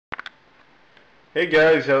Hey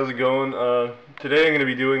guys, how's it going? Today I'm going to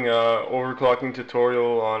be doing a overclocking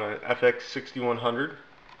tutorial on an FX-6100.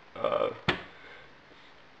 Uh,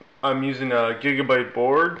 I'm using a Gigabyte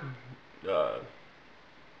board. Uh,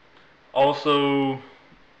 Also,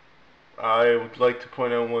 I would like to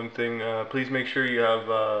point out one thing. Please make sure you have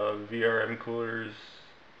VRM coolers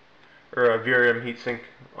or a VRM heatsink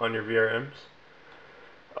on your VRMs.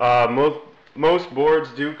 Most boards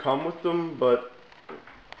do come with them, but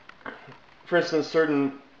for instance,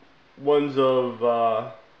 certain models of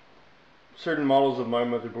my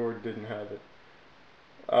motherboard didn't have it.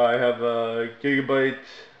 I have a Gigabyte,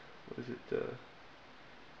 what is it,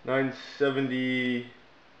 970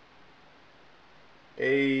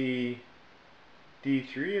 AD3,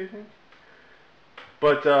 I think.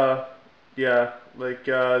 But yeah,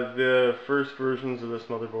 the first versions of this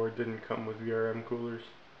motherboard didn't come with VRM coolers.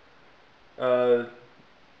 Uh,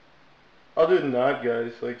 Other than that,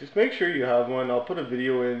 guys, just make sure you have one. I'll put a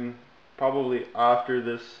video in probably after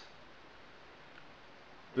this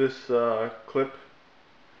clip.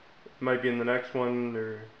 It might be in the next one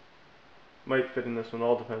or might fit in this one.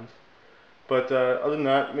 All depends. But other than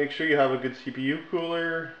that, make sure you have a good CPU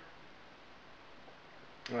cooler.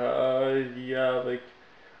 Yeah,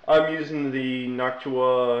 I'm using the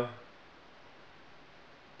Noctua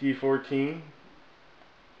D14.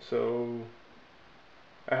 So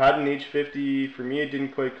I had an H50. For me, it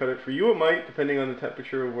didn't quite cut it. For you, it might, depending on the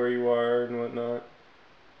temperature of where you are and whatnot.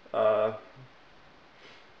 Uh,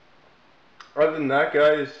 Other than that,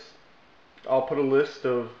 guys, I'll put a list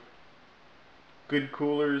of good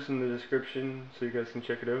coolers in the description so you guys can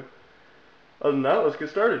check it out. Other than that, let's get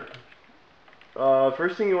started.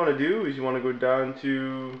 First thing you want to do is you want to go down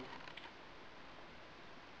to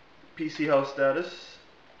PC health status.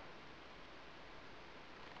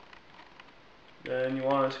 Then you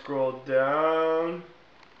want to scroll down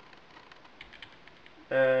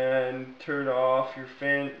and turn off your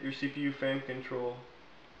CPU fan control.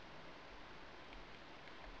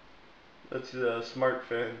 That's a smart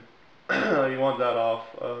fan. You want that off.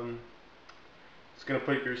 It's gonna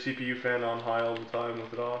put your CPU fan on high all the time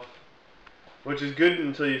with it off, which is good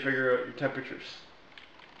until you figure out your temperatures.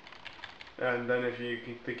 And then if you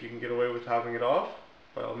think you can get away with having it off,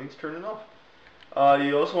 by all means turn it off.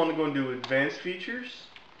 You also want to go into advanced features.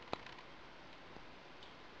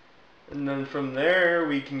 And then from there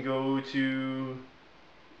we can go to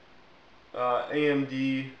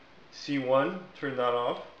AMD C1, turn that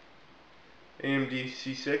off. AMD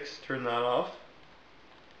C6, turn that off.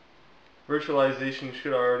 Virtualization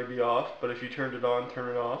should already be off, but if you turned it on, turn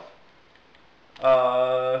it off.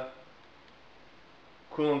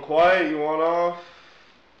 Cool and quiet you want off.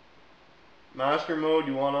 Master mode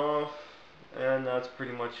you want off. And that's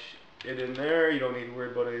pretty much it in there. You don't need to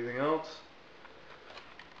worry about anything else.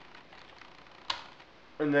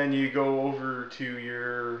 And then you go over to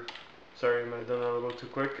your, sorry, I might have done that a little too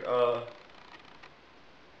quick,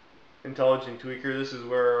 intelligent tweaker. This is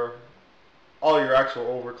where all your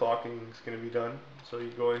actual overclocking is going to be done. So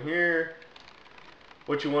you go in here.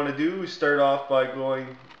 What you want to do is start off by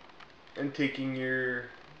going and taking your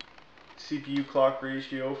CPU clock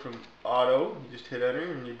ratio from auto. You just hit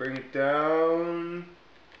enter and you bring it down.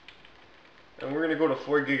 And we're going to go to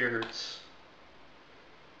 4 gigahertz.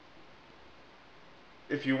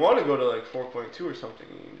 If you want to go to like 4.2 or something,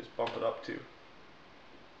 you can just bump it up to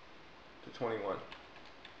 21.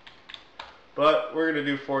 But we're going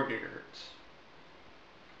to do 4 gigahertz.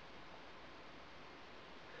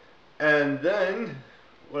 And then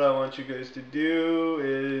what I want you guys to do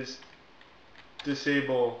is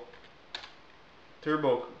disable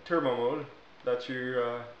turbo mode. That's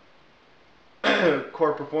your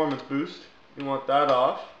core performance boost. You want that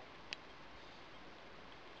off.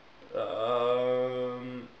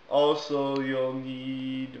 Also, you'll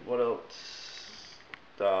need, what else?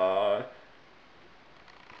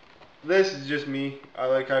 This is just me. I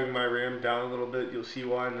like having my RAM down a little bit. You'll see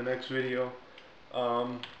why in the next video.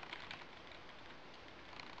 Other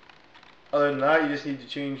than that, you just need to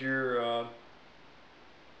change your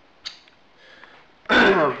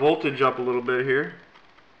voltage up a little bit here.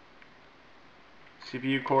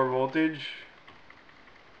 CPU core voltage.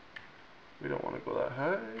 We don't want to go that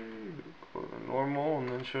high. Go to normal and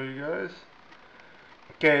then show you guys.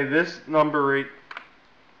 Okay, this number right.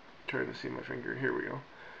 Trying to see my finger. Here we go.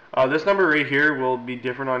 This number right here will be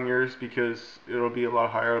different on yours because it'll be a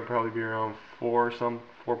lot higher. It'll probably be around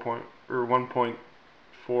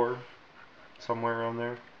 1.4, somewhere around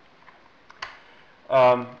there.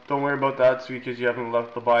 Don't worry about that because you haven't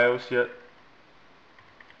left the BIOS yet.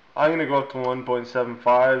 I'm gonna go up to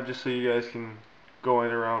 1.75 just so you guys can go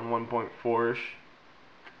in around 1.4ish.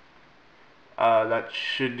 That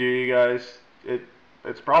should do, you guys.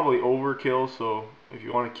 It's probably overkill, so if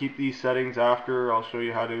you want to keep these settings after, I'll show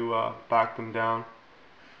you how to back them down.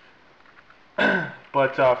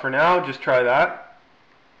 But for now, just try that.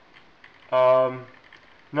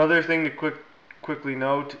 Another thing to quickly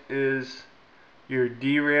note is your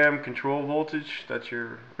DRAM control voltage. That's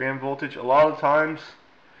your RAM voltage. A lot of times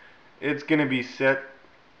it's going to be set,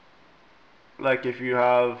 like if you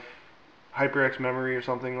have HyperX memory or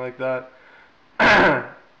something like that.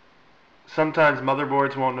 Sometimes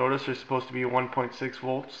motherboards won't notice they're supposed to be 1.6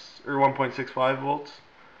 volts or 1.65 volts.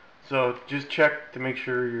 So just check to make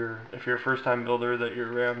sure if you're a first time builder, that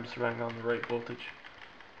your RAM's running on the right voltage.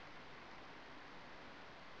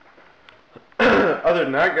 Other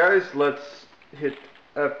than that, guys, let's hit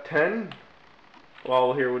F10.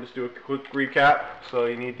 While here, we'll just do a quick recap. So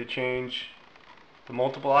you need to change the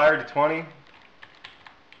multiplier to 20. You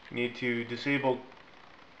need to disable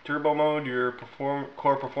turbo mode, your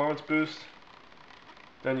core performance boost.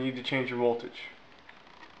 Then you need to change your voltage.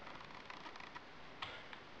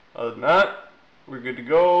 Other than that, we're good to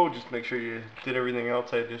go. Just make sure you did everything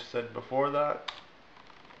else I just said before that.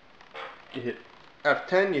 You hit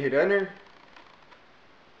F10, you hit enter.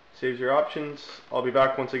 Saves your options. I'll be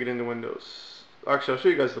back once I get into Windows. Actually, I'll show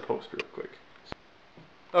you guys the post real quick.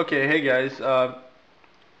 Okay, hey guys.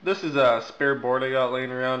 This is a spare board I got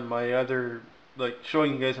laying around. My other,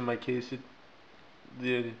 showing you guys in my case,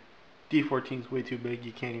 the D14 is way too big.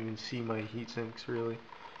 You can't even see my heat sinks really.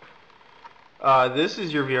 This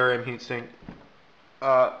is your VRM heatsink.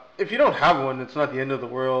 If you don't have one, it's not the end of the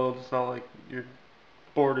world. It's not like your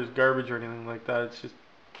board is garbage or anything like that. It's just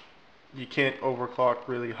you can't overclock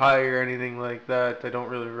really high or anything like that. I don't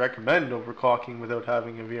really recommend overclocking without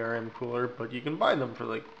having a VRM cooler, but you can buy them for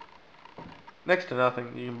like next to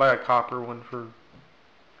nothing. You can buy a copper one for,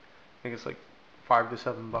 I think it's like $5 to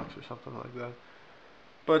 $7 or something like that.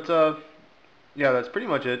 But yeah, that's pretty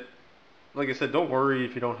much it. Like I said, don't worry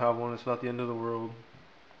if you don't have one. It's not the end of the world.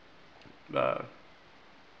 But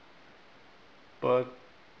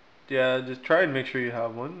yeah, just try and make sure you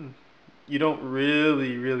have one. You don't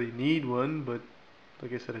really need one, but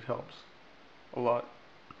like I said, it helps a lot.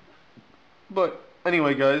 But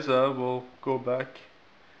anyway, guys, we'll go back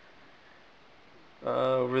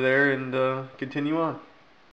over there and continue on.